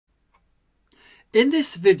In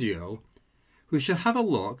this video, we shall have a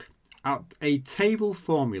look at a table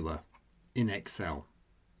formula in Excel.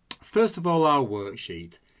 First of all, our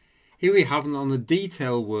worksheet. Here we have on the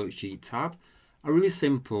Detail Worksheet tab a really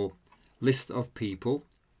simple list of people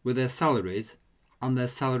with their salaries and their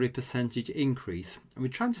salary percentage increase. And we're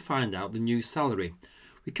trying to find out the new salary.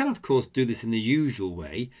 We can of course do this in the usual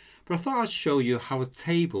way, but I thought I'd show you how a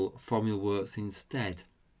table formula works instead.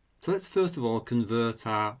 So let's first of all convert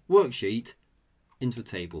our worksheet into a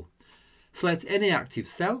table. Select any active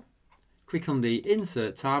cell, click on the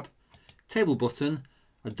Insert tab, Table button,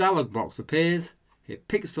 a dialog box appears, it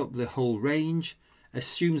picks up the whole range,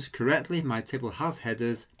 assumes correctly my table has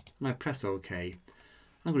headers, and I press OK.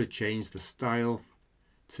 I'm going to change the style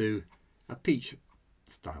to a peach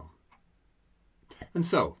style. And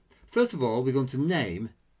so, first of all, we're going to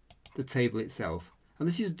name the table itself, and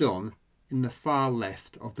this is done in the far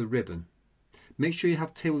left of the ribbon. Make sure you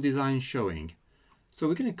have table design showing. So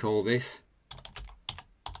we're going to call this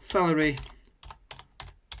salary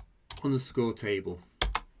underscore table.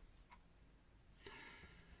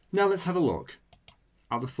 Now let's have a look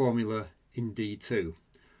at the formula in D2.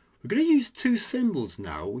 We're going to use two symbols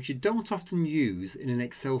now which you don't often use in an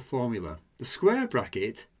Excel formula. The square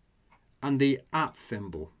bracket and the @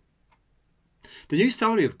 symbol. The new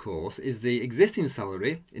salary of course is the existing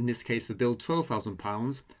salary, in this case for bill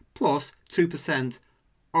 £12,000, plus 2%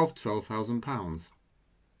 of £12,000.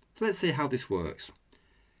 So let's see how this works.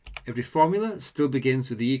 Every formula still begins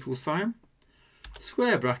with the equal sign,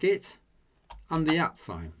 square bracket and the @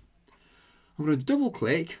 sign. I'm going to double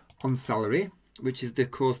click on salary, which is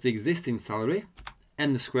of course the existing salary,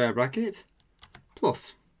 end the square bracket,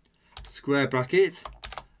 plus square bracket,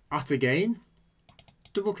 @ again,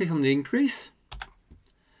 double click on the increase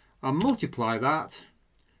and multiply that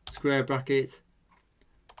square bracket,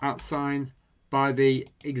 @ sign by the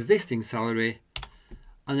existing salary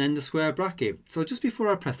and then the square bracket. So just before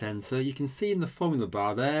I press enter, you can see in the formula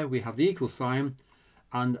bar there we have the equal sign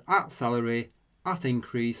and @ salary, @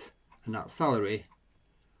 increase and @ salary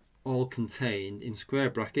all contained in square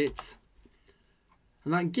brackets,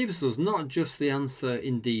 and that gives us not just the answer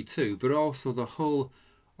in D2 but also the whole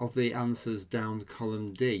of the answers down to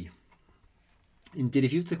column D. Indeed,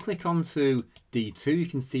 if you were to click onto D2, you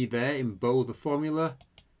can see there in bold the formula,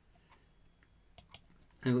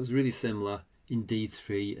 and it looks really similar in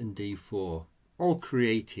D3 and D4, all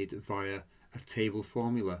created via a table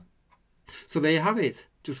formula. So there you have it,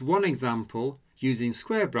 just one example using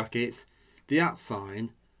square brackets, the @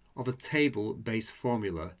 sign of a table based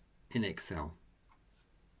formula in Excel.